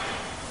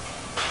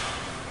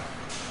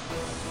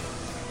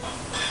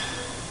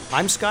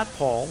I'm Scott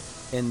Paul,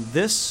 and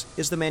this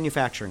is the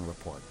Manufacturing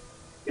Report.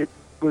 It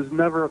was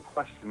never a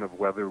question of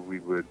whether we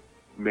would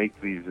make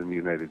these in the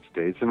United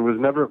States, and it was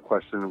never a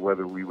question of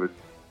whether we would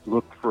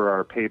look for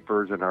our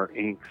papers and our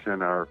inks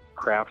and our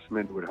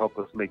craftsmen who would help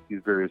us make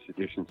these various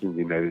editions in the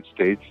United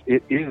States.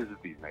 It is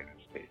the United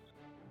States.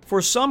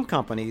 For some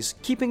companies,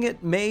 keeping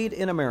it made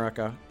in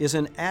America is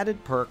an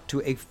added perk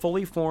to a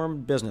fully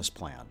formed business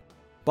plan.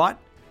 But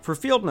for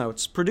Field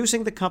Notes,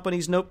 producing the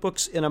company's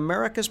notebooks in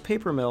America's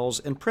paper mills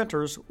and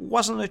printers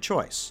wasn't a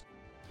choice.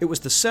 It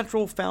was the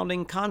central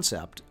founding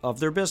concept of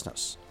their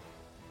business.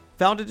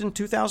 Founded in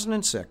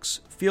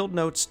 2006, Field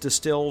Notes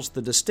distills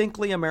the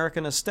distinctly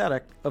American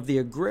aesthetic of the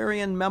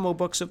agrarian memo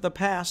books of the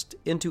past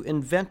into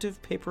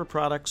inventive paper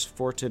products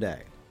for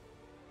today.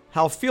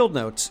 How Field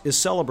Notes is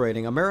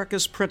celebrating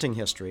America's printing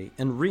history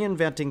and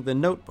reinventing the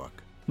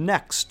notebook,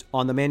 next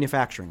on the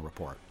Manufacturing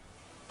Report.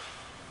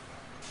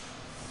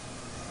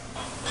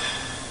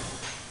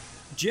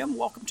 Jim,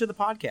 welcome to the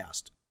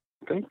podcast.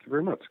 Thank you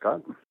very much,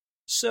 Scott.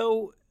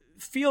 So,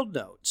 Field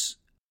Notes.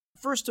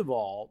 First of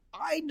all,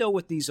 I know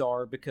what these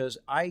are because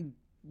I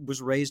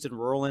was raised in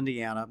rural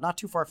Indiana, not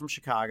too far from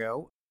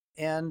Chicago,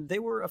 and they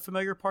were a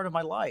familiar part of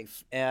my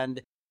life.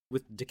 And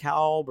with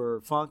DeKalb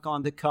or Funk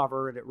on the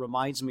cover, and it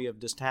reminds me of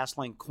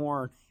distasseling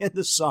corn in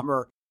the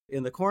summer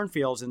in the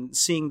cornfields and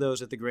seeing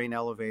those at the grain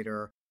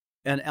elevator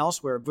and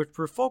elsewhere. But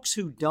for folks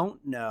who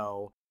don't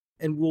know,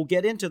 and we'll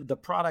get into the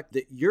product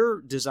that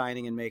you're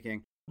designing and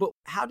making, but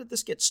how did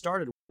this get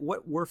started?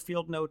 What were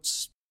Field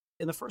Notes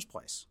in the first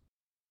place?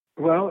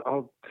 Well,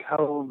 I'll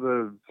tell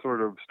the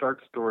sort of start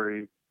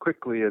story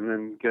quickly and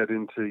then get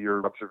into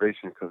your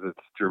observation because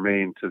it's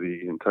germane to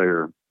the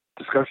entire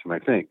discussion, I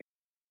think.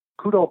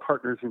 Coudal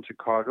Partners in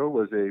Chicago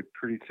was a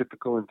pretty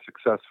typical and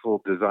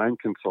successful design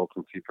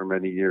consultancy for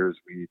many years.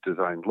 We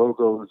designed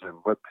logos and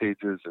web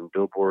pages and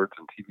billboards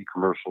and TV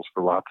commercials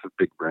for lots of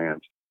big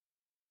brands.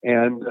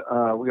 And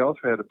we also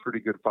had a pretty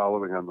good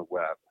following on the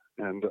web.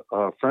 And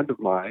a friend of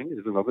mine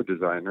is another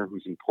designer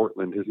who's in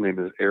Portland. His name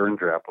is Aaron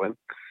Draplin.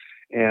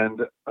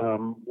 And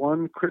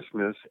one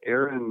Christmas,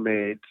 Aaron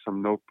made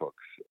some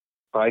notebooks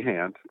by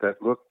hand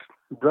that looked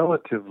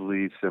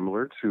relatively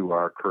similar to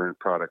our current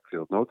product,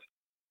 Field Notes.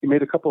 He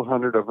made a couple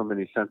hundred of them, and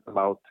he sent them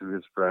out to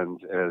his friends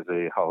as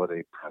a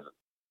holiday present.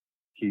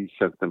 He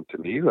sent them to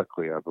me.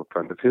 Luckily, I'm a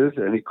friend of his,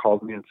 and he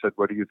called me and said,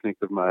 "What do you think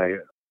of my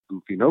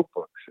goofy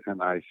notebooks?"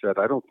 And I said,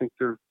 "I don't think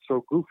they're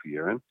so goofy,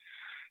 Aaron."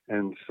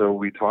 And so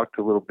we talked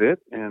a little bit,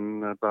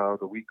 and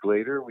about a week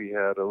later, we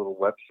had a little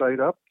website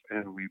up,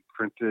 and we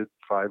printed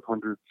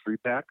 500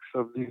 three-packs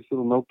of these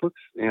little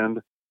notebooks.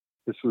 And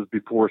this was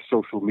before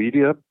social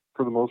media,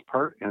 for the most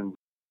part, and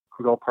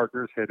Coudal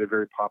Partners had a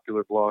very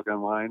popular blog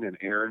online, and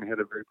Aaron had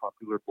a very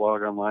popular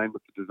blog online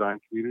with the design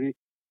community.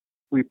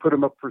 We put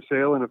them up for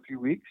sale in a few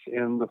weeks,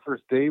 and the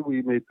first day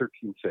we made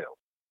 13 sales.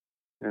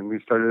 And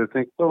we started to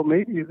think, well,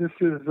 maybe this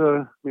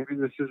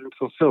isn't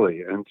so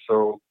silly. And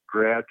so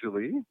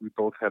gradually, we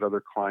both had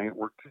other client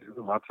work to do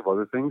and lots of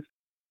other things.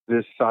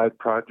 This side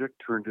project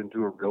turned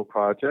into a real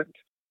project,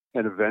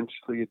 and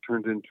eventually it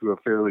turned into a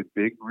fairly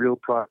big real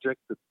project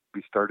that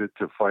we started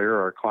to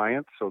fire our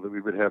clients so that we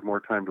would have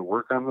more time to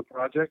work on the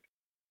project.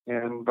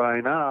 And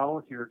by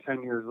now, here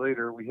 10 years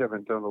later, we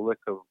haven't done a lick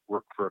of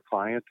work for a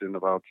client in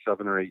about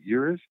 7 or 8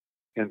 years,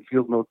 and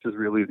Field Notes is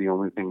really the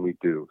only thing we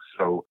do.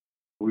 So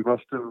we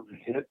must have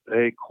hit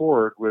a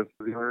chord with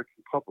the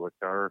American public.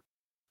 Our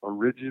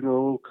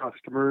original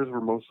customers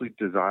were mostly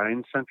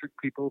design-centric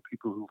people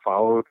who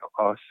followed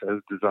us as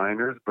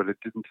designers, but it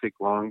didn't take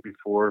long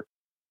before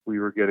we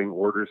were getting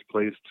orders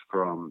placed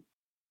from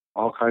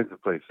all kinds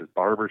of places,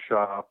 barber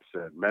shops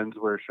and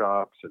menswear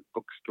shops and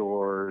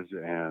bookstores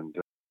and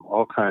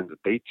all kinds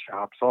of bait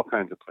shops, all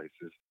kinds of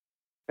places.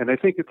 And I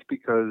think it's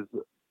because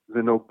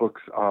the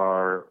notebooks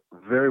are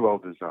very well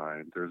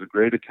designed. There's a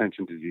great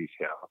attention to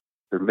detail.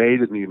 They're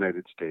made in the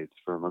United States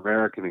from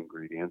American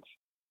ingredients,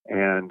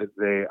 and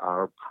they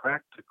are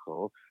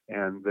practical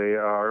and they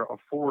are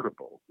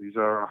affordable. These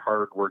are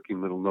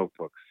hard-working little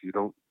notebooks. You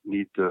don't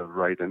need to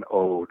write an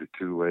ode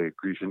to a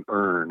Grecian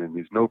urn in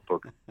these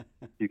notebooks.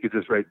 You could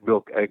just write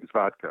milk, eggs,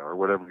 vodka, or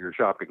whatever your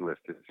shopping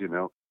list is,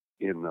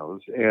 in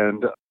those.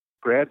 And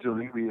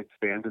gradually we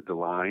expanded the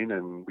line,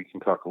 and we can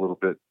talk a little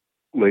bit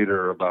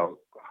later about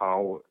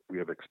how we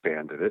have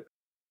expanded it.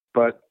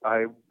 But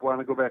I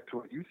want to go back to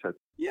what you said.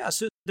 Yeah,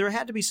 so there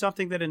had to be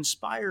something that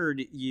inspired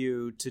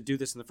you to do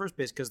this in the first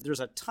place, because there's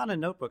a ton of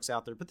notebooks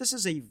out there, but this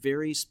is a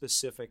very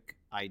specific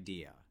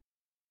idea.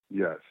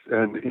 Yes,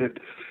 and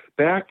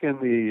back in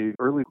the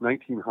early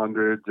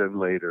 1900s and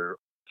later,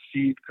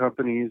 seed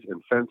companies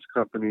and fence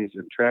companies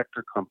and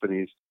tractor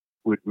companies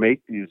would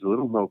make these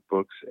little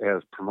notebooks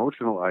as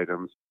promotional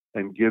items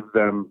and give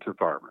them to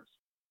farmers.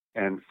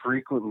 And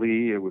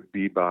frequently it would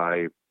be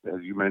by,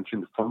 as you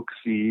mentioned, Funk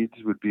Seeds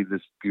would be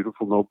this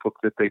beautiful notebook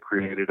that they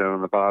created. And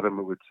on the bottom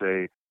it would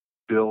say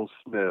Bill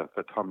Smith,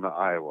 Autumna,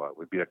 Iowa. It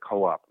would be a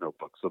co-op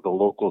notebook. So the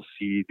local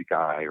seed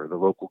guy or the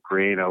local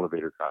grain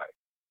elevator guy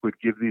would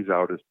give these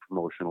out as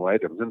promotional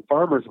items. And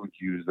farmers would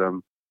use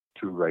them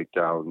to write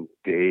down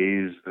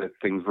days that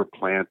things were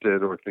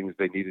planted or things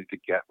they needed to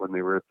get when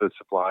they were at the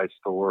supply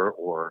store,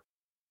 or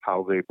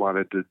how they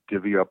wanted to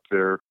divvy up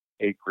their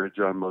acreage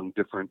among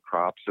different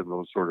crops and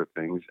those sort of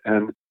things.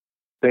 And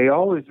they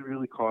always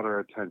really caught our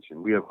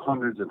attention. We have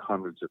hundreds and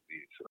hundreds of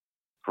these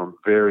from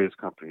various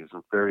companies,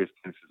 from various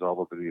places all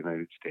over the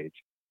United States.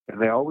 And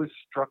they always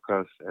struck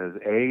us as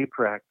A,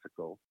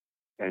 practical,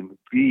 and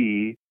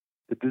B,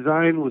 the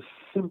design was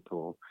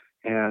simple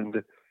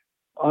and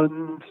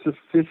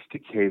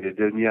unsophisticated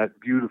and yet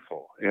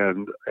beautiful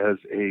and as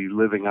a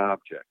living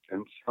object.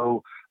 And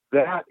so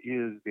that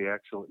is the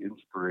actual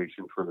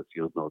inspiration for the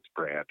Field Notes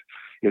brand.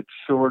 It's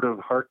sort of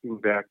harking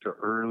back to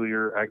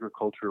earlier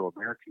agricultural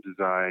American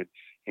design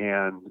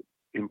and,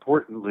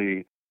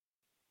 importantly,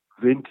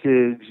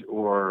 vintage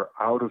or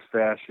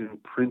out-of-fashion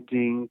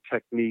printing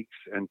techniques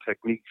and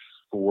techniques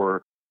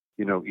for,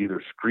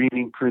 either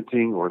screening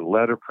printing or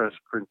letterpress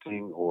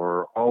printing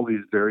or all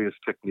these various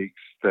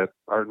techniques that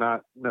are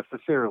not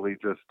necessarily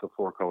just the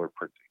four-color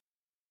printing.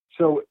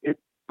 So it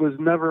was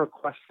never a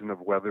question of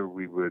whether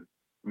we would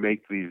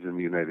make these in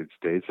the United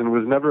States, and it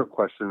was never a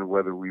question of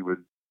whether we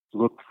would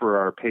look for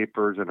our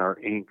papers and our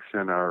inks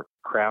and our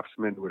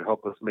craftsmen who would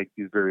help us make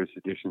these various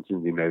editions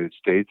in the United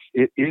States.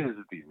 It is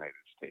the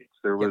United States.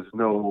 There was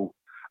no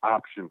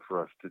option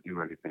for us to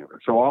do anything.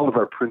 So all of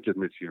our printed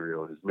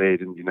material is made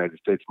in the United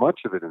States,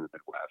 much of it in the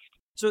Midwest.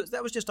 So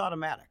that was just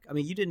automatic. I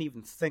mean, you didn't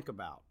even think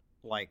about,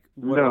 what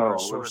are our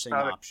sourcing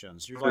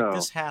options? You're like,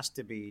 this has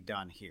to be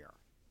done here.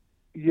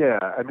 Yeah,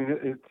 I mean,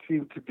 it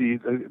seemed to be,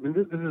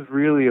 this is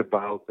really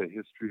about the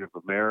history of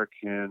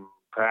American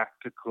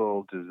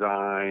practical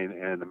design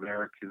and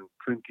American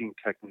printing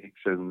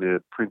techniques and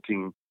the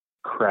printing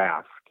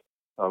craft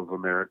of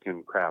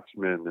American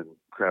craftsmen and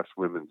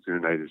craftswomen in the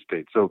United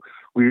States. So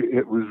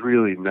it was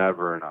really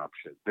never an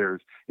option.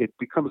 It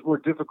becomes more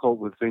difficult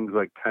with things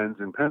like pens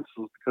and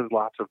pencils because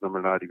lots of them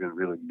are not even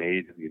really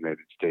made in the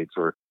United States,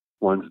 or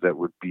ones that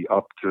would be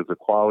up to the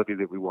quality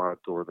that we want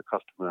or the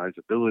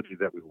customizability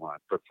that we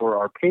want. But for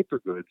our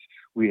paper goods,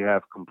 we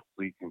have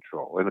complete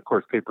control. And of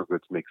course, paper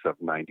goods makes up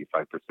 95%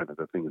 of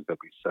the things that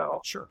we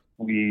sell. Sure.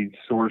 We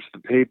source the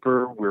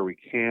paper where we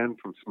can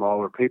from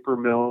smaller paper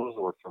mills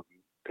or from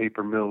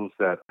paper mills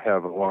that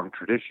have a long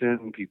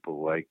tradition,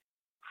 people like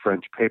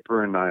French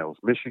Paper in Niles,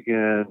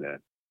 Michigan, and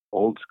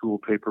old school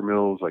paper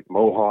mills like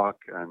Mohawk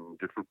and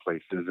different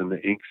places, and the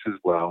inks as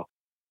well.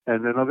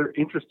 And another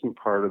interesting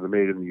part of the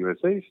Made in the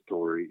USA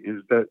story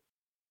is that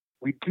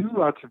we do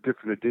lots of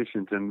different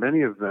editions, and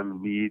many of them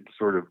need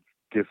sort of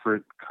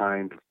different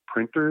kind of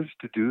printers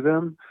to do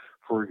them.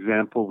 For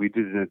example, we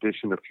did an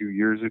edition a few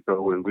years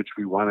ago in which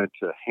we wanted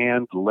to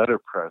hand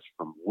letterpress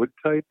from wood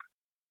type.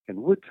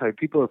 And wood type,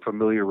 people are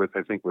familiar with,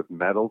 I think, with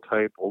metal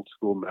type, old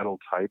school metal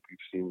type. You've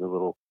seen the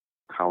little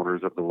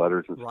counters of the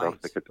letters and stuff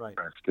that get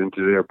pressed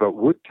into there. But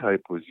wood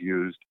type was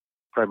used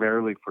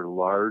primarily for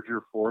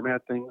larger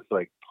format things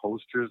like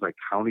posters, like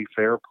county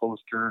fair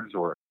posters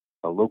or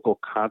a local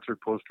concert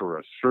poster or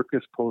a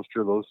circus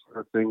poster, those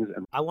sort of things.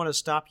 And I want to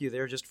stop you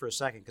there just for a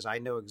second because I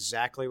know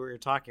exactly what you're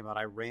talking about.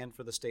 I ran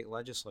for the state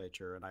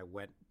legislature and I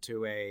went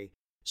to a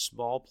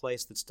small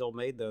place that still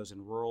made those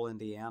in rural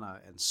Indiana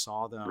and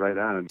saw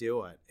them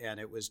do it. And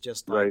it was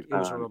just like,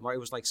 it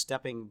was like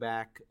stepping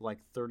back like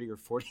 30 or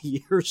 40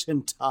 years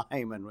in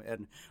time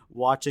and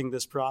watching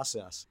this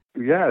process.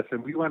 Yes,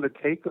 and we want to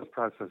take those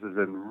processes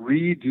and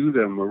redo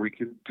them where we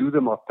can do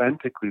them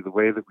authentically the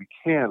way that we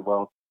can.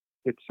 Well,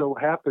 it so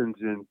happens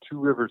in Two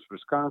Rivers,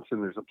 Wisconsin,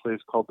 there's a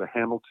place called the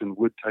Hamilton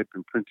Wood Type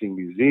and Printing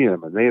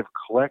Museum, and they have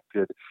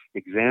collected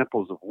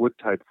examples of wood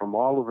type from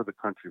all over the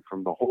country,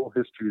 from the whole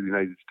history of the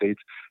United States,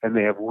 and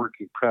they have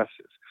working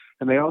presses.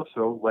 And they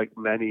also, like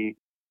many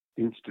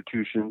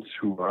institutions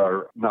who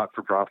are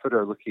not-for-profit,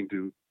 are looking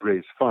to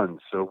raise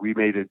funds. So we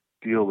made a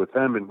deal with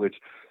them in which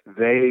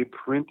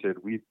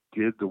we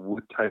did the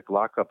wood type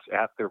lockups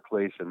at their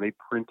place, and they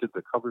printed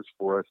the covers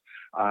for us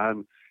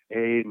on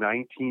a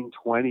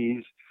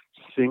 1920s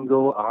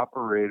single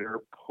operator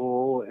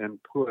pull and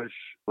push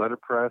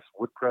letterpress,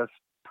 woodpress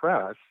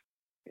press.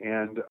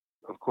 And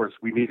of course,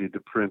 we needed to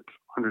print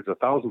hundreds of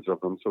thousands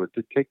of them, so it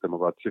did take them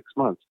about 6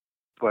 months.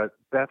 But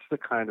that's the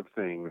kind of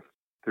thing.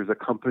 There's a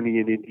company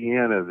in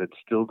Indiana that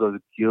still does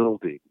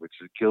gilding,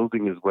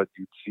 gilding is what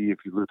you'd see if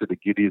you looked at a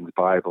Gideon's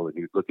Bible and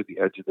you'd look at the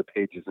edge of the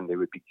pages and they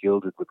would be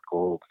gilded with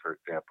gold, for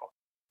example.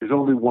 There's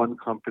only one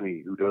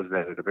company who does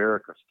that in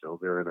America still.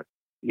 They're in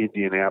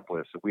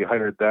Indianapolis. So we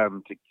hired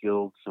them to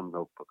gild some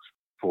notebooks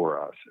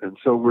for us. And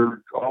so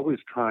we're always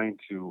trying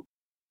to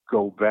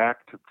go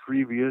back to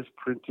previous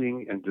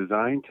printing and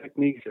design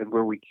techniques, and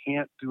where we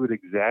can't do it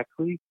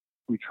exactly,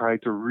 we try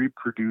to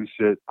reproduce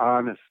it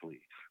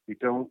honestly. We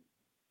don't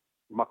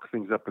muck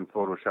things up in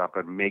Photoshop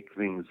and make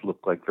things look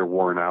like they're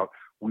worn out.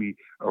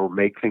 Or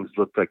make things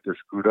look like they're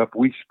screwed up.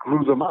 We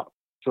screw them up.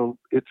 So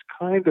it's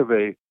kind of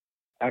a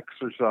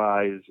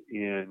exercise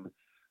in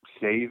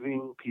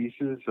saving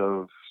pieces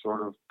of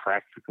sort of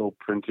practical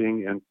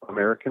printing and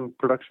American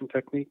production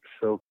techniques.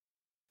 So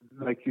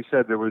like you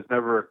said, there was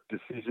never a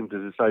decision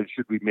to decide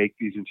should we make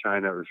these in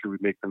China or should we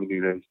make them in the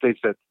United States.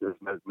 That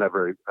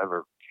never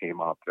ever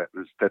came up.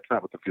 That's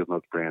not what the Field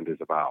Notes brand is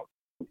about.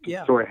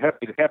 Yeah. So I'm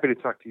happy to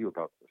talk to you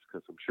about this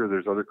because I'm sure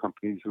there's other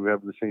companies who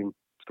have the same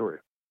story.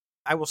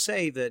 I will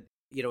say that,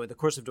 in the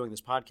course of doing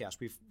this podcast,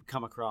 we've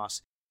come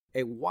across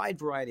a wide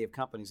variety of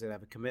companies that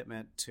have a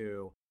commitment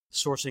to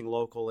sourcing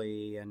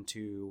locally and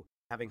to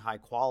having high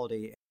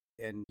quality.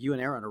 And you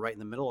and Aaron are right in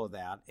the middle of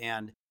that.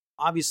 And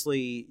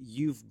obviously,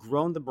 you've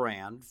grown the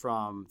brand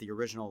from the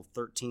original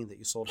 13 that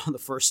you sold on the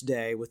first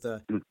day with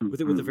a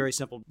very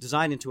simple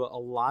design into a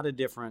lot of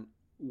different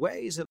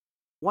ways. And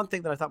one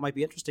thing that I thought might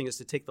be interesting is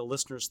to take the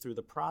listeners through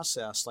the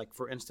process. Like,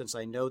 for instance,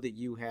 I know that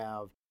you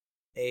have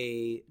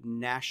a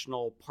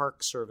National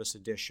Park Service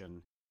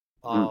edition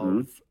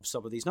of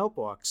some of these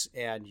notebooks,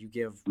 and you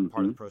give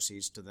part of the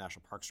proceeds to the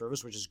National Park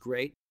Service, which is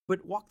great.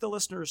 But walk the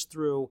listeners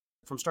through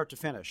from start to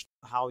finish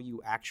how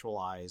you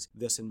actualize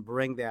this and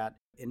bring that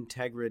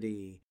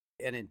integrity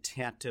and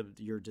intent to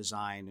your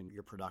design and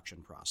your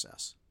production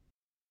process.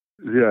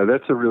 Yeah,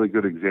 that's a really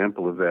good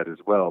example of that as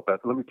well.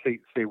 But let me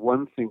say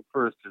one thing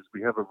first is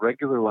we have a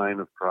regular line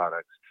of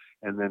products,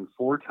 and then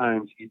 4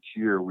 times each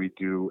year we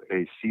do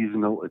a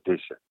seasonal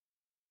edition.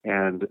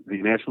 And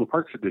the National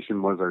Parks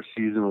edition was our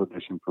seasonal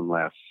edition from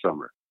last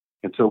summer.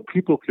 And so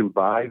people can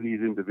buy these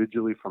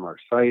individually from our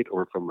site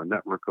or from a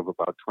network of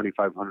about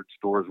 2,500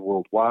 stores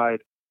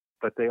worldwide,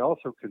 but they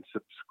also can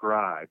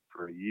subscribe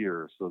for a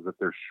year so that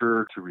they're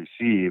sure to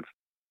receive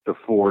the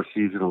 4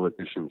 seasonal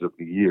editions of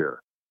the year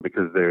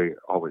because they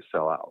always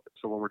sell out.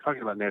 So when we're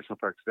talking about national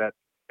parks, that,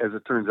 as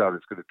it turns out,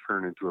 it's going to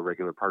turn into a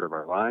regular part of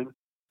our line.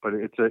 But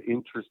it's an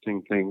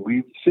interesting thing.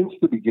 Since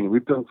the beginning,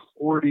 we've done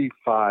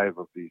 45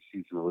 of these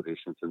seasonal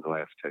editions in the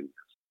last 10 years.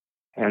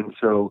 And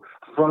so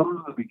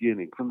from the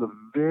beginning, from the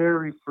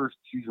very first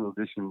seasonal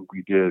edition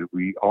we did,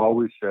 we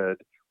always said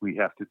we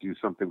have to do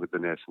something with the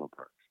national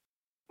parks.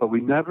 But we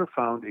never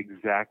found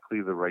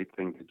exactly the right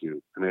thing to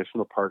do. The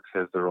national parks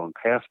has their own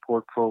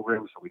passport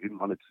program, so we didn't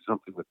want to do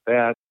something with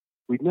that.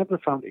 We never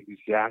found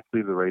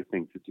exactly the right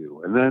thing to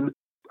do. And then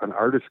an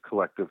artist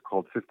collective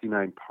called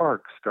 59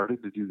 Parks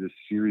started to do this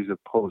series of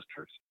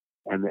posters.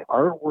 And the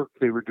artwork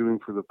they were doing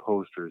for the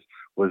posters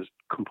was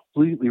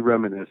completely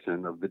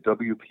reminiscent of the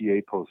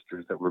WPA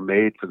posters that were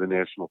made for the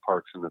national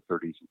parks in the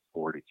 30s and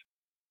 40s.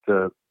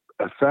 The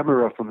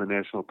ephemera from the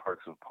national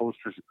parks of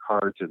posters and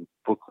cards and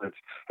booklets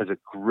has a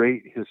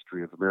great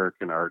history of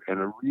American art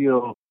and a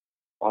real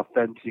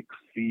authentic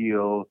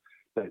feel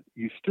that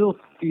you still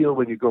feel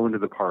when you go into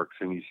the parks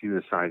and you see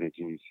the signage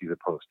and you see the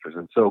posters.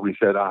 And so we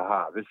said,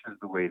 this is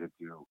the way to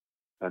do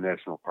a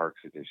National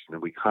Parks edition.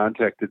 And we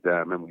contacted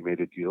them and we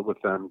made a deal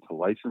with them to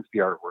license the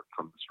artwork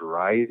from this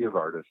variety of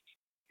artists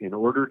in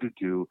order to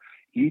do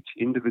each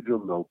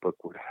individual notebook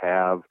would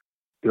have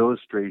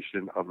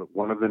illustration of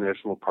one of the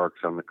national parks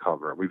on the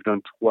cover. We've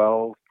done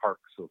 12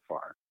 parks so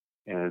far.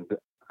 And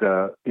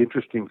the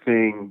interesting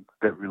thing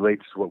that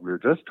relates to what we were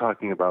just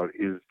talking about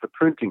is the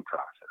printing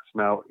process.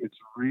 Now, it's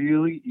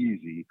really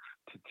easy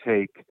to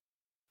take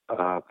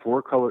a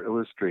 4-color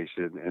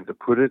illustration and to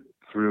put it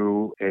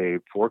through a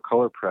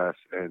 4-color press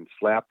and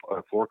slap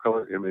a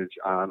 4-color image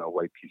on a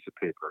white piece of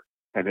paper,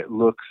 and it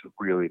looks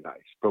really nice.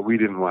 But we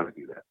didn't want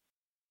to do that.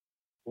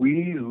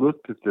 We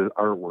looked at the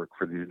artwork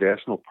for these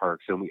national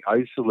parks, and we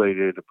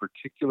isolated a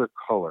particular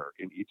color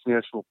in each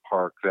national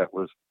park that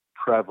was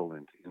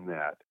prevalent in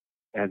that.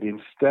 And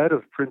instead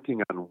of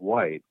printing on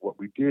white, what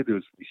we did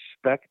is we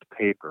spec'd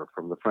paper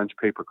from the French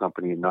paper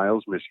company in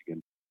Niles,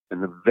 Michigan,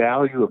 and the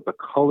value of the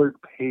colored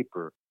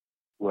paper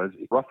was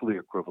roughly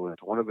equivalent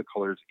to one of the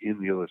colors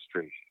in the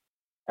illustration.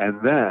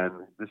 And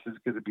then, this is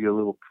going to be a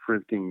little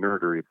printing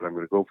nerdery, but I'm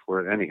going to go for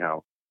it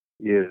anyhow,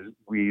 is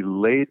we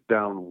laid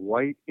down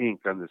white ink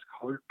on this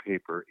colored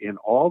paper in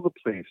all the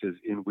places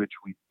in which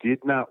we did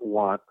not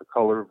want the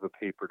color of the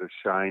paper to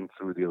shine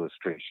through the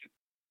illustration.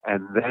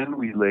 And then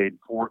we laid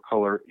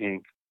 4-color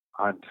ink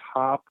on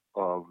top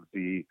of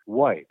the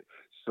white.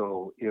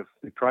 So if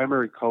the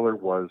primary color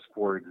was,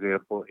 for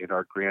example, in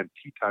our Grand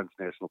Tetons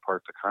National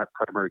Park, the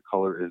primary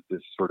color is this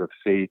sort of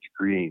sage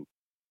green.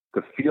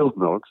 The Field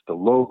Notes, the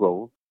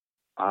logo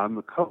on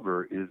the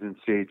cover, is in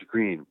sage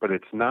green, but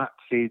it's not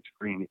sage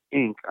green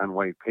ink on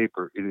white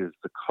paper. It is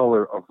the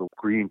color of the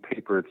green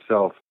paper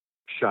itself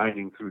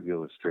shining through the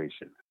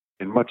illustration,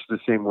 in much the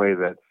same way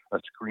that a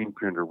screen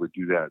printer would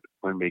do that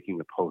when making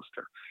a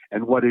poster.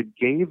 And what it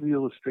gave the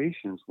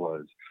illustrations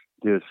was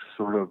this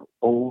sort of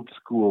old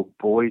school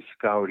Boy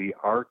Scouty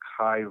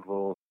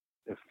archival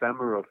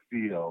ephemera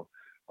feel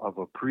of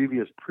a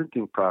previous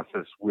printing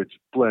process, which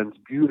blends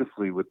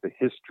beautifully with the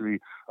history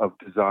of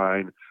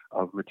design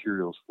of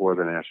materials for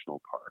the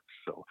national parks.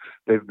 So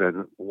they've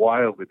been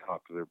wildly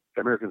popular.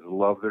 Americans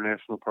love their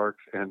national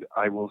parks, and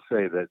I will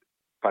say that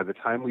by the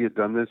time we had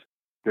done this,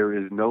 there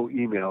is no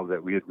email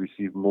that we had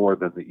received more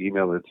than the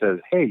email that says,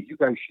 hey, you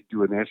guys should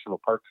do a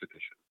National Parks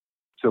edition.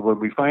 So when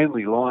we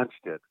finally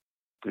launched it,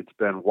 it's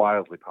been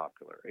wildly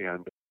popular.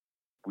 And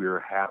we're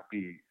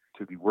happy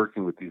to be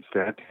working with these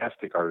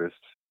fantastic artists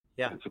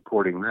Yeah. and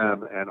supporting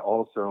them. And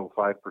also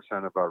 5%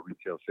 of our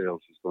retail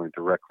sales is going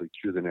directly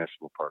to the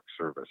National Park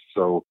Service.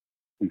 So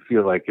we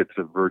feel like it's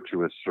a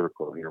virtuous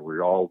circle here.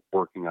 We're all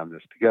working on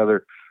this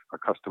together. Our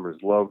customers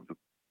love the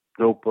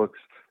notebooks.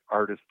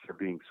 Artists are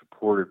being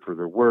supported for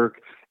their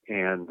work,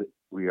 and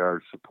we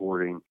are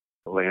supporting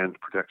land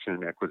protection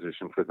and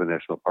acquisition for the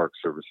National Park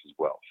Service as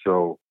well.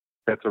 So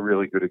that's a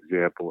really good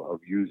example of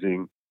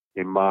using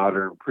a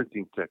modern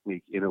printing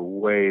technique in a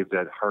way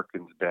that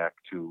harkens back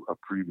to a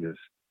previous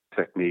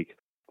technique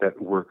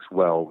that works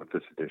well with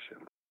this edition.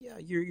 Yeah,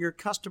 your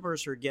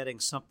customers are getting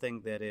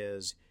something that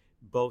is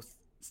both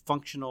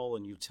functional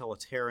and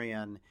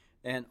utilitarian,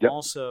 and Yep.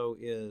 also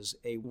is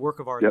a work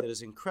of art Yep. that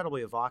is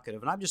incredibly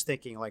evocative. And I'm just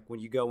thinking, like, when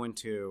you go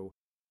into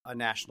a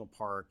national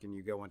park and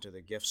you go into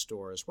the gift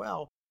store as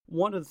well,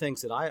 one of the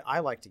things that I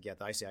like to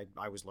get, I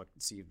always look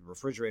to see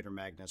refrigerator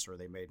magnets, or are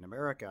they made in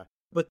America?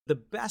 But the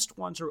best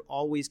ones are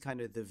always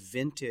kind of the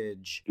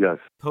vintage Yes.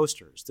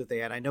 posters that they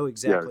had. I know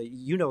exactly,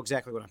 you know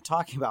exactly what I'm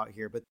talking about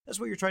here, but that's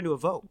what you're trying to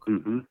evoke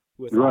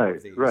with all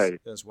of these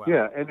as well.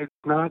 Yeah, and it's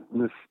not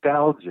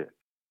nostalgic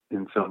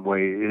in some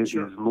way. It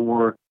Sure. is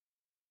more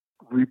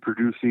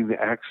reproducing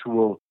the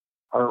actual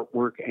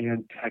artwork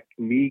and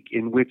technique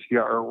in which the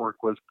artwork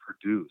was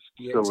produced.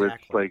 Yeah, so exactly.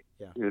 it's like,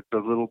 Yeah. it's a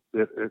little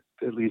bit,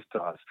 at least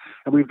to us.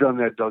 And we've done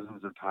that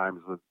dozens of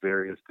times with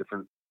various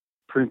different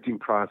printing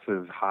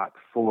process, hot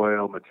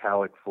foil,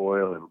 metallic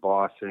foil,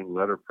 embossing,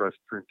 letterpress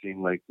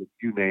printing, like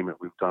you name it.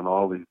 We've done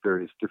all these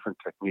various different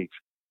techniques,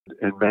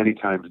 and many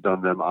times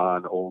done them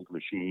on old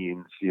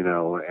machines,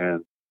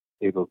 and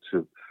able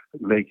to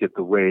make it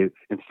the way,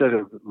 instead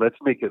of let's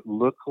make it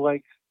look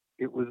like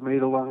it was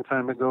made a long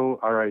time ago,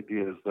 our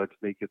idea is let's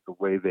make it the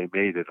way they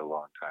made it a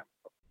long time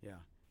ago. Yeah.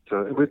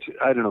 So, which,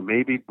 I don't know,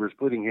 maybe we're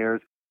splitting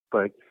hairs,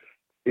 but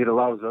it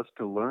allows us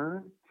to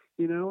learn,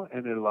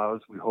 and it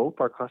allows, we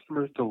hope, our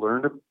customers to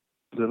learn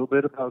a little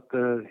bit about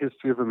the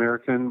history of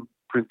American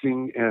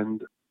printing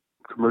and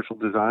commercial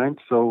design.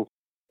 So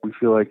we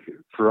feel like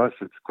for us,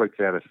 it's quite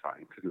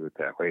satisfying to do it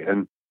that way.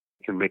 And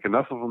we can make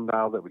enough of them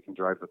now that we can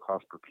drive the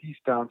cost per piece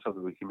down so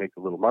that we can make a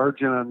little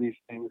margin on these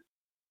things.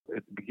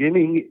 At the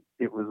beginning,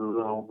 it was a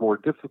little more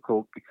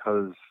difficult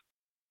because,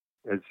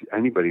 as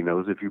anybody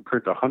knows, if you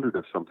print 100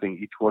 of something,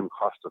 each one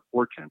costs a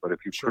fortune. But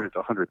if you Sure. print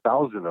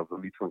 100,000 of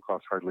them, each one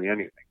costs hardly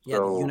anything. Yeah,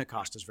 the unit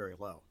cost is very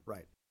low.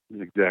 Right.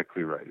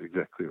 Exactly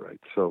right.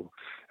 So,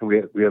 and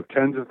we have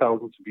tens of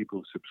thousands of people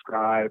who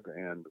subscribe,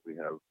 and we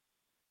have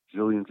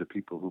zillions of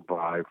people who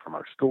buy from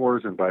our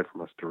stores and buy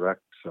from us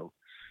direct. So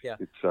Yeah.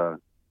 it's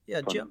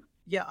Yeah, fun. Jim.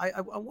 Yeah,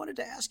 I wanted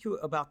to ask you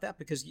about that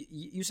because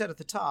you said at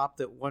the top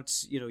that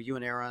once you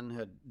and Aaron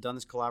had done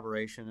this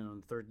collaboration, and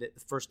on the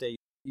first day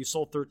you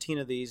sold 13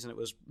 of these, and it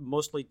was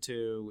mostly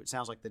to, it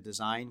sounds like, the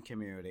design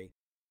community.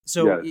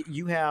 So Yes.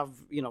 you have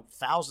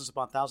thousands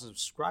upon thousands of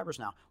subscribers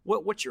now.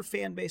 What's your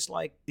fan base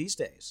like these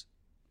days?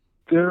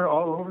 They're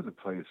all over the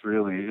place,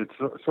 really.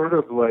 It's sort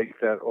of like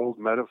that old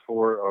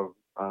metaphor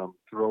of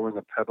throwing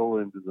a pebble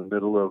into the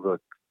middle of a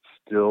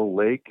still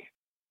lake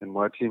and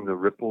watching the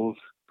ripples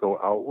go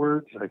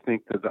outwards. I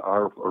think that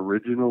our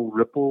original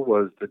ripple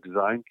was the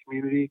design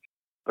community,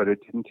 but it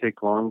didn't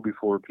take long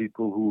before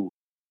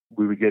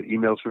we would get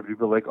emails from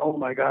people like, "Oh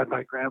my God,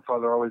 my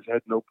grandfather always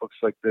had notebooks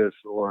like this,"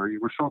 or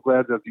 "We're so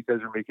glad that you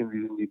guys are making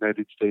these in the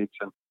United States."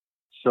 And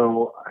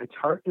so it's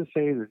hard to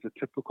say there's a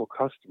typical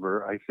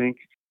customer. I think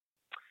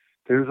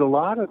there's a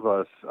lot of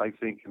us,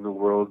 in the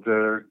world that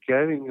are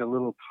getting a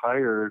little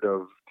tired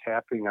of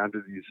tapping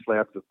onto these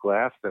slabs of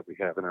glass that we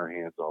have in our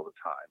hands all the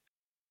time.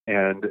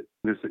 And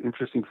there's an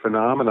interesting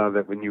phenomena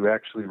that when you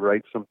actually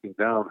write something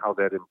down, how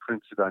that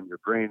imprints it on your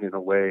brain in a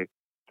way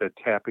that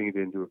tapping it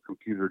into a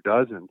computer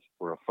doesn't,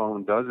 or a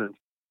phone doesn't.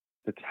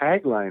 The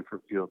tagline for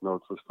Field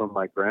Notes was from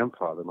my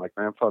grandfather. My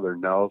grandfather,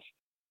 Nels,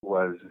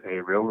 was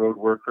a railroad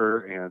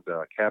worker and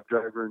a cab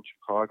driver in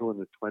Chicago in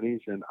the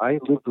 20s. And I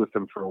lived with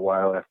him for a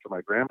while after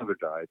my grandmother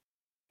died.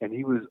 And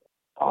he was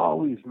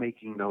always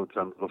making notes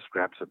on little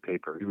scraps of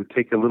paper. He would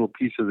take a little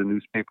piece of the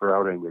newspaper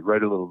out and he would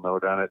write a little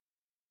note on it.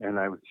 And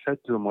I said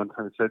to him one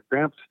time, I said,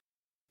 "Gramps,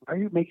 why are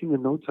you making the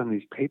notes on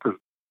these papers?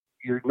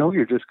 You're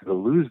just going to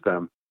lose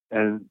them."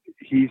 And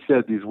he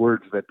said these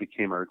words that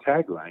became our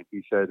tagline.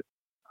 He said,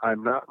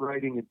 "I'm not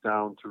writing it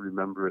down to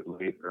remember it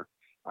later.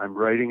 I'm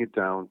writing it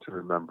down to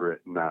remember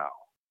it now."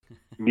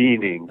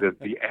 Meaning that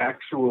the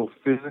actual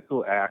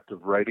physical act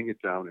of writing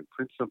it down and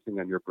print something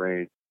on your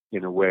brain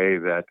in a way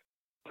that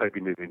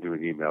typing it into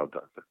an email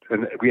doesn't.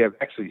 And we have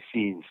actually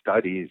seen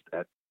studies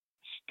that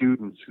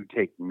students who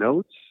take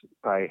notes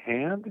by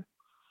hand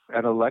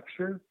at a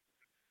lecture,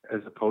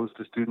 as opposed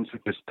to students who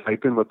just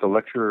type in what the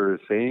lecturer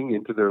is saying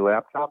into their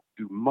laptop,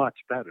 do much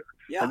better.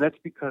 Yeah. And that's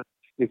because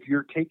if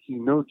you're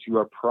taking notes, you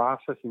are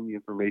processing the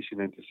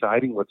information and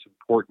deciding what's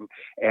important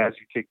as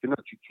you take the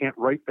notes. You can't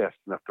write fast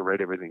enough to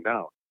write everything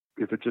down.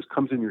 If it just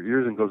comes in your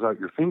ears and goes out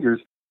your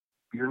fingers,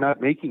 you're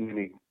not making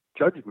any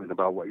judgment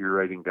about what you're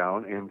writing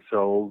down, and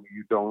so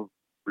you don't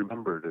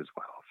remember it as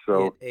well.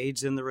 So it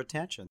aids in the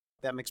retention.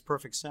 That makes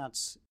perfect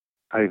sense.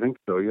 I think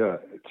so, yeah.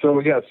 So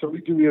we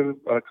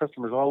have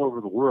customers all over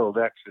the world,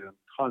 actually.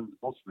 tons,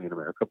 mostly in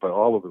America, but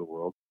all over the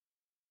world.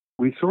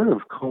 We sort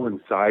of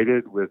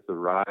coincided with the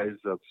rise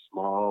of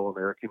small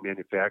American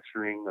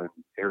manufacturing in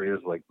areas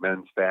like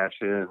men's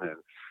fashion and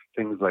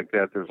things like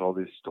that. There's all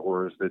these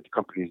stores,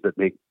 companies that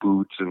make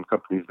boots and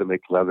companies that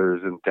make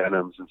leathers and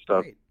denims and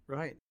stuff. Right,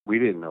 right. We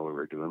didn't know what we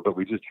were doing, but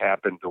we just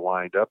happened to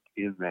wind up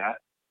in that.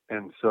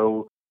 And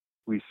so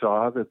we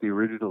saw that the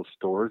original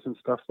stores and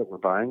stuff that were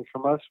buying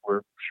from us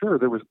were, sure,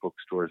 there was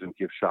bookstores and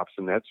gift shops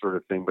and that sort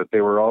of thing, but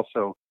they were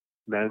also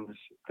men's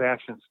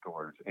fashion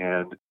stores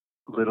and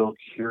little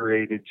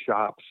curated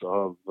shops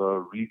of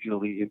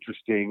regionally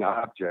interesting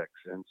objects.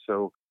 And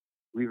so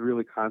we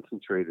really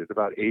concentrated.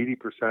 About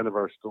 80% of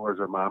our stores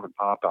are mom and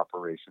pop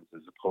operations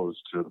as opposed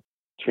to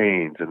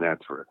chains and that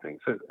sort of thing.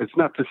 So it's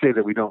not to say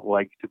that we don't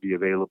like to be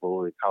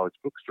available in college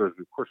bookstores.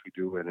 Of course we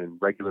do, and in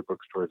regular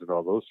bookstores and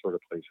all those sort of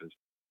places.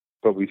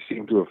 But we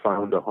seem to have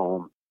found a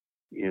home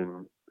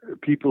in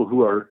people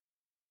who are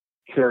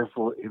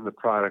careful in the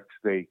products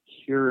they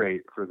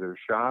curate for their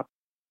shop,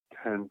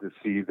 tend to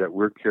see that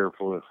we're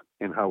careful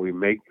in how we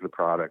make the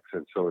products,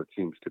 and so it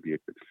seems to be a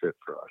good fit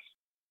for us.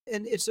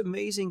 And it's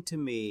amazing to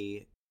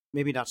me,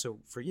 maybe not so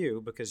for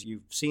you because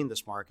you've seen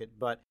this market,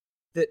 but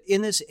that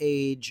in this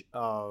age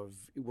of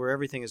where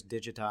everything is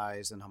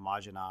digitized and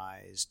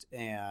homogenized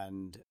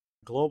and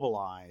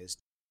globalized,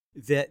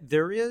 that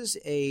there is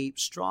a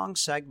strong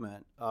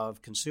segment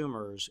of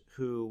consumers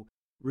who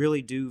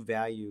really do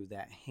value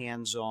that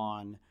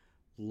hands-on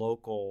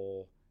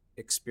local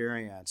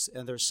experience.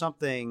 And there's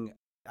something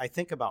I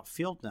think about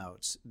Field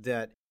Notes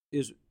that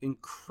is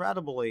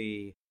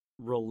incredibly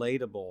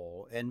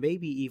relatable and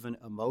maybe even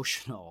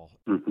emotional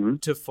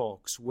to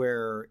folks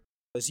where,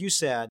 as you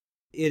said,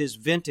 it is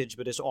vintage,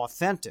 but it's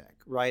authentic,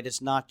 right?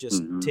 It's not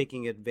just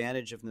taking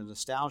advantage of the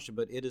nostalgia,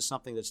 but it is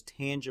something that's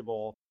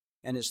tangible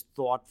and is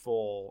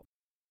thoughtful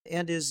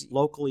and is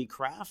locally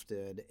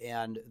crafted.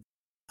 And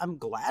I'm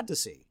glad to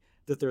see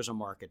that there's a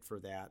market for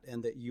that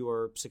and that you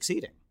are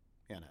succeeding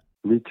in it.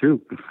 Me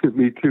too.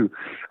 Me too.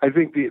 I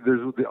think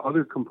there's the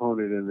other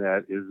component in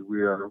that is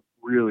we are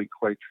really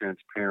quite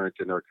transparent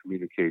in our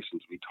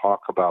communications. We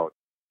talk about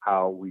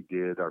how we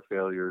did our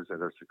failures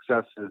and our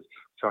successes.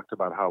 We talked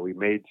about how we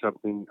made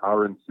something.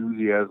 Our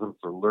enthusiasm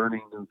for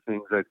learning new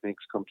things, I think,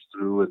 comes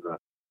through in the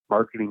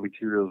marketing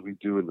materials we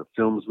do and the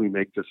films we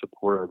make to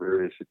support our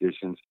various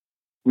editions.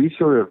 We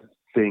sort of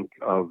think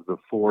of the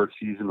 4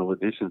 seasonal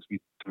editions we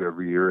do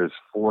every year as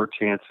 4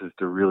 chances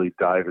to really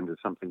dive into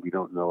something we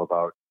don't know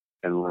about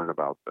and learn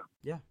about them.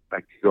 Yeah. I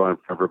could go on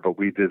forever, but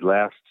we did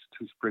 2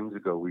 springs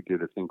ago, we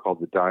did a thing called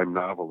the Dime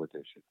Novel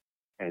Edition.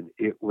 And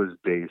it was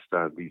based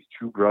on these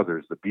 2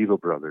 brothers, the Beadle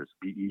brothers,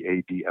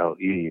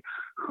 Beadle,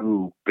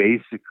 who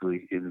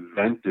basically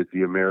invented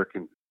the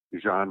American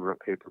genre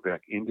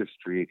paperback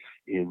industry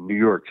in New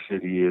York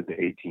City in the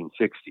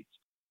 1860s.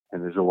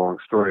 And there's a long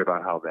story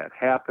about how that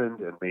happened,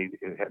 and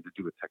it had to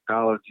do with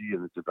technology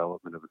and the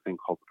development of a thing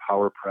called the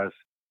power press.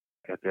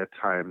 At that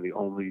time, the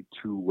only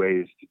 2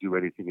 ways to do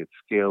anything at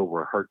scale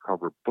were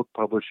hardcover book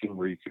publishing,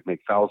 where you could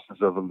make thousands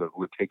of them that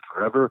would take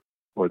forever,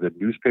 or the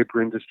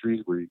newspaper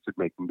industries, where you could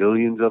make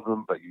millions of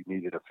them, but you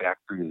needed a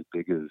factory as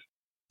big as,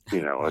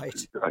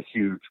 right. a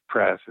huge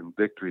press and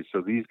Victory.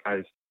 So these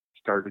guys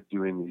started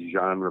doing these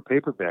genre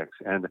paperbacks,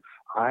 and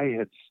I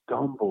had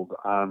stumbled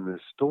on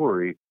this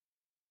story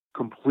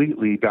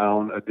completely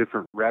down a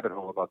different rabbit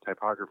hole about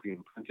typography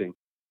and printing.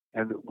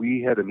 And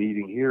we had a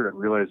meeting here and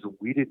realized that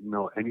we didn't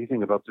know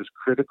anything about this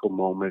critical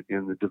moment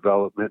in the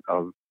development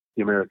of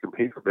the American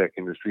paperback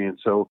industry. And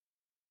so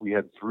we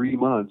had 3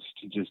 months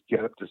to just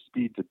get up to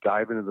speed, to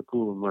dive into the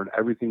pool and learn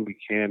everything we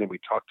can. And we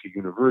talked to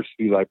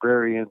university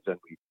librarians, and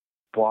we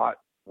bought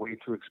way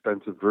too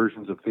expensive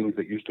versions of things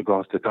that used to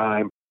cost a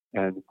dime.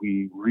 And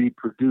we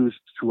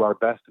reproduced to our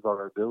best of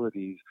our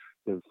abilities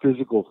the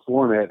physical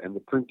format and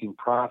the printing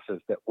process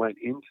that went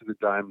into the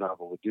Dime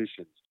Novel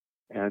editions.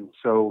 And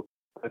so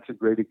that's a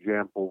great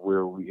example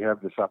where we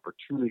have this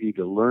opportunity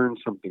to learn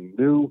something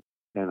new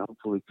and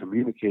hopefully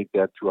communicate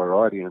that to our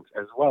audience,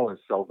 as well as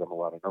sell them a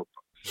lot of notebooks.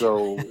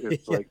 So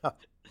it's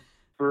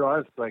for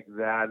us,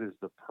 that is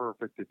the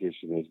perfect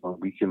edition, is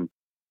when we can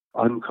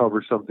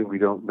uncover something we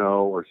don't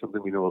know or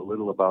something we know a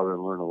little about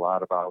and learn a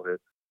lot about it.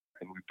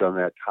 And we've done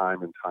that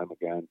time and time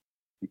again.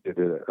 We did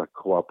a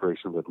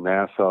cooperation with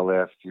NASA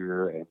last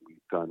year, and we've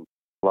done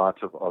lots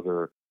of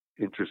other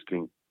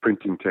interesting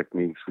printing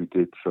techniques. We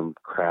did some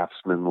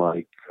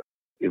craftsman-like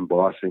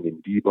embossing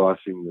and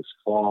debossing this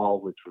fall,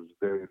 which was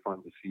very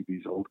fun to see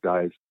these old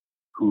guys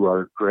who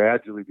are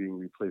gradually being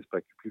replaced by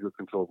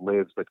computer-controlled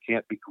lathes, but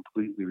can't be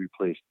completely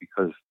replaced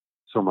because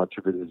so much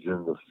of it is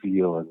in the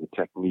feel and the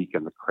technique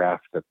and the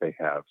craft that they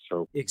have.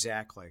 So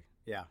exactly,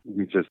 yeah.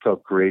 We just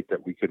felt great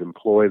that we could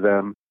employ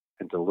them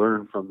and to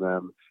learn from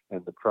them.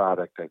 And the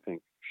product, I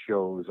think,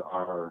 shows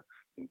our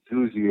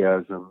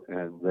enthusiasm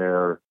and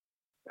their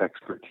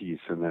expertise,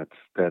 and that's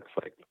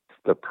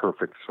the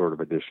perfect sort of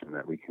addition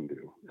that we can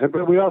do.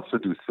 But we also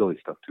do silly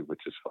stuff too,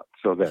 which is fun.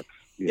 So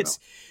that's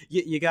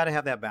you got to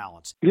have that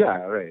balance. Yeah,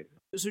 right.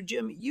 So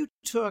Jim, you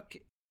took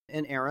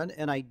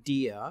an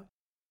idea,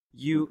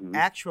 you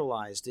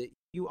actualized it,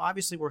 You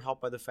obviously were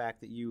helped by the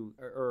fact that you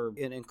are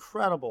an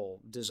incredible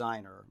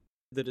designer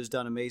that has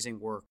done amazing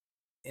work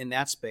in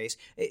that space.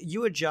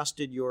 You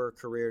adjusted your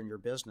career and your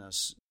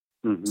business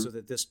so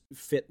that this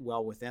fit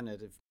well within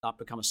it, if not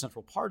become a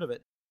central part of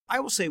it. I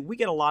will say we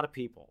get a lot of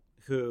people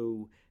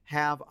who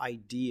have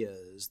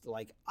ideas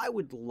like, I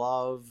would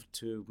love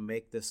to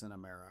make this in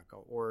America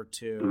or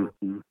to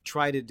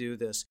try to do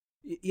this,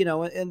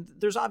 and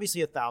there's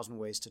obviously 1,000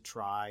 ways to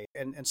try,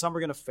 and some are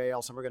going to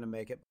fail, some are going to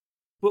make it.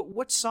 But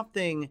what's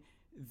something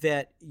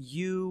that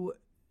you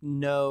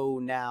know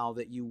now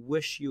that you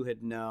wish you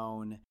had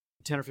known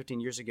 10 or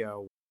 15 years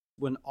ago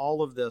when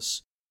all of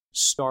this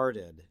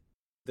started,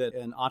 that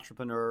an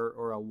entrepreneur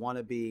or a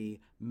wannabe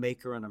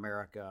maker in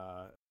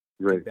America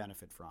could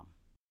benefit from?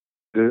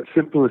 The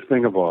simplest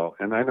thing of all,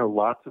 and I know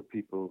lots of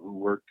people who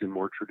worked in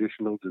more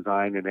traditional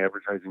design and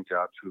advertising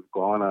jobs who have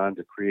gone on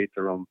to create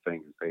their own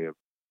things. They have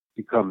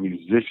become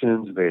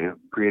musicians, they have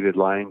created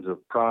lines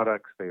of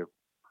products, they have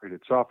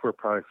created software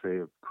products, they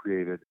have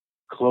created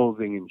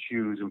clothing and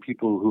shoes, and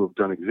people who have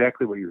done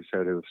exactly what you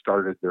said, have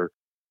started their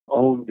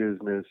own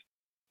business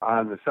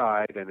on the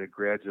side and it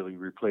gradually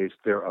replaced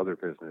their other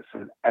business.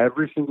 And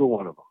every single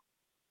one of them,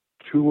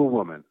 to a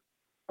woman,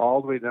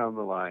 all the way down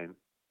the line,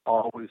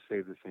 always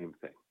say the same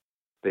thing.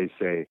 They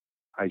say,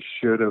 I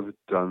should have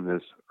done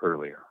this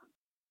earlier.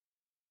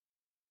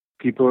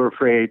 People are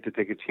afraid to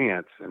take a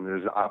chance, and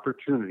there's an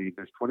opportunity.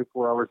 There's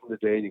 24 hours in the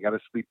day, and you got to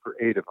sleep for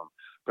 8 of them.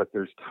 But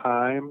there's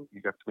time.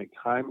 You got to make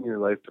time in your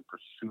life to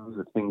pursue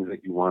the things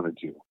that you want to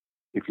do.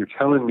 If you're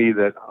telling me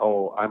that,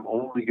 I'm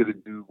only going to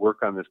do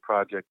work on this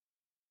project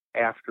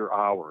after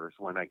hours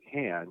when I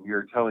can,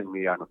 you're telling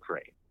me I'm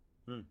afraid.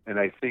 And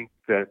I think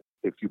that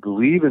if you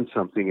believe in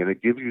something and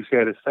it gives you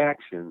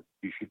satisfaction,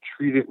 you should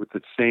treat it with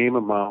the same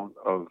amount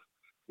of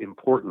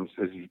importance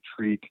as you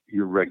treat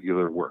your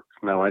regular work.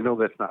 Now, I know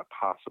that's not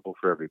possible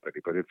for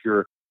everybody, but if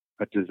you're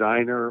a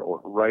designer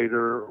or a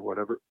writer or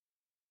whatever,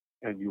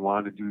 and you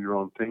want to do your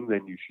own thing,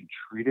 then you should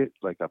treat it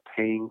like a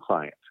paying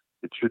client.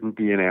 It shouldn't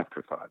be an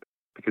afterthought,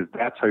 because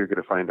that's how you're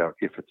going to find out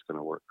if it's going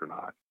to work or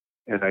not.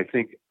 And I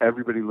think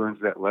everybody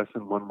learns that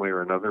lesson one way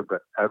or another,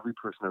 but every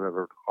person I've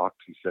ever talked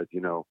to said,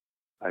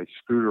 I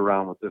screwed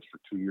around with this for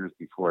 2 years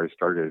before I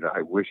started.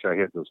 I wish I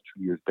had those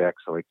 2 years back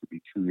so I could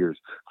be 2 years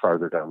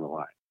farther down the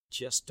line.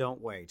 Just don't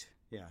wait.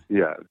 Yeah.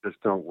 Yeah,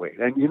 just don't wait.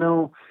 And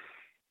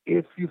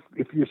if you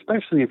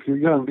especially if you're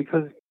young,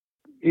 because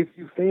if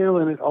you fail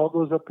and it all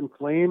goes up in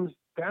flames,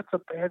 that's a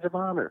badge of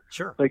honor.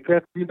 Sure. Like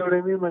that, you know what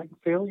I mean? Like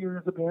failure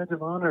is a badge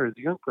of honor as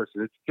a young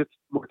person. It gets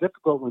more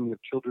difficult when you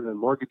have children and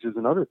mortgages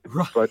and other things.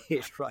 Right, but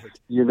right.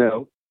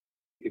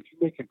 If you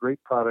make a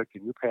great product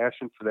and your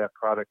passion for that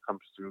product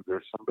comes through,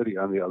 there's somebody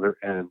on the other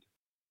end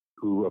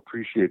who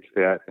appreciates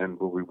that and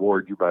will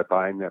reward you by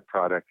buying that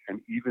product.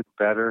 And even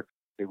better,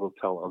 they will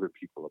tell other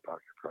people about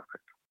your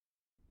product.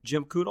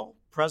 Jim Coudal,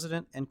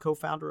 president and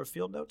co-founder of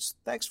Field Notes,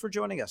 thanks for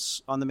joining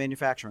us on the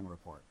Manufacturing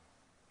Report.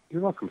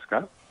 You're welcome,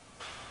 Scott.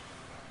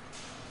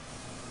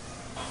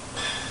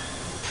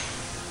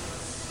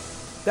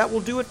 That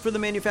will do it for the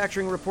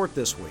Manufacturing Report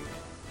this week.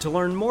 To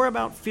learn more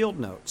about Field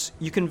Notes,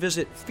 you can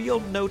visit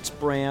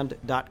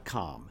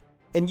fieldnotesbrand.com,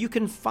 and you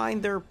can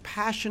find their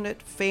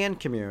passionate fan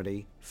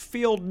community,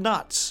 Field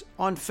Nuts,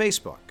 on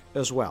Facebook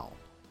as well.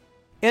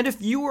 And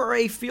if you are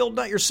a Field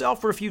Nut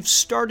yourself, or if you've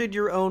started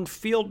your own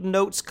Field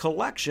Notes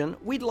collection,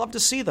 we'd love to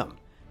see them.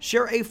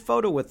 Share a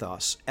photo with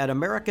us at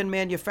American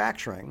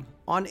Manufacturing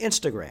on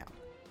Instagram.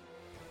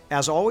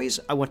 As always,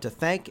 I want to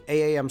thank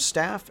AAM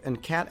staff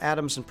and Kat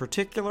Adams in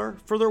particular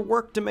for their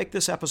work to make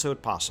this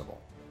episode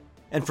possible.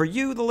 And for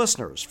you, the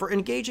listeners, for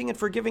engaging and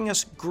for giving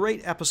us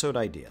great episode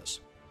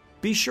ideas.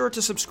 Be sure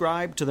to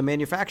subscribe to the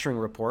Manufacturing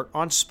Report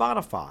on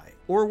Spotify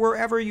or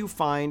wherever you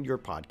find your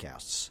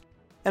podcasts.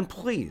 And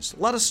please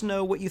let us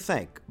know what you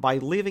think by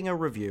leaving a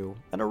review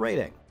and a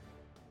rating.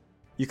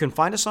 You can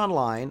find us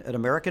online at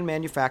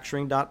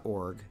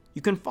americanmanufacturing.org.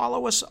 You can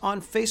follow us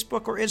on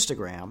Facebook or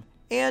Instagram,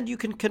 and you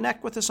can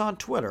connect with us on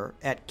Twitter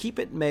at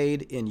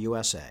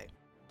KeepItMadeInUSA.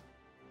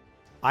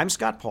 I'm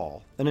Scott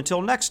Paul, and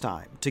until next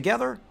time,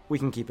 together we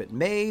can keep it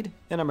made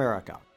in America.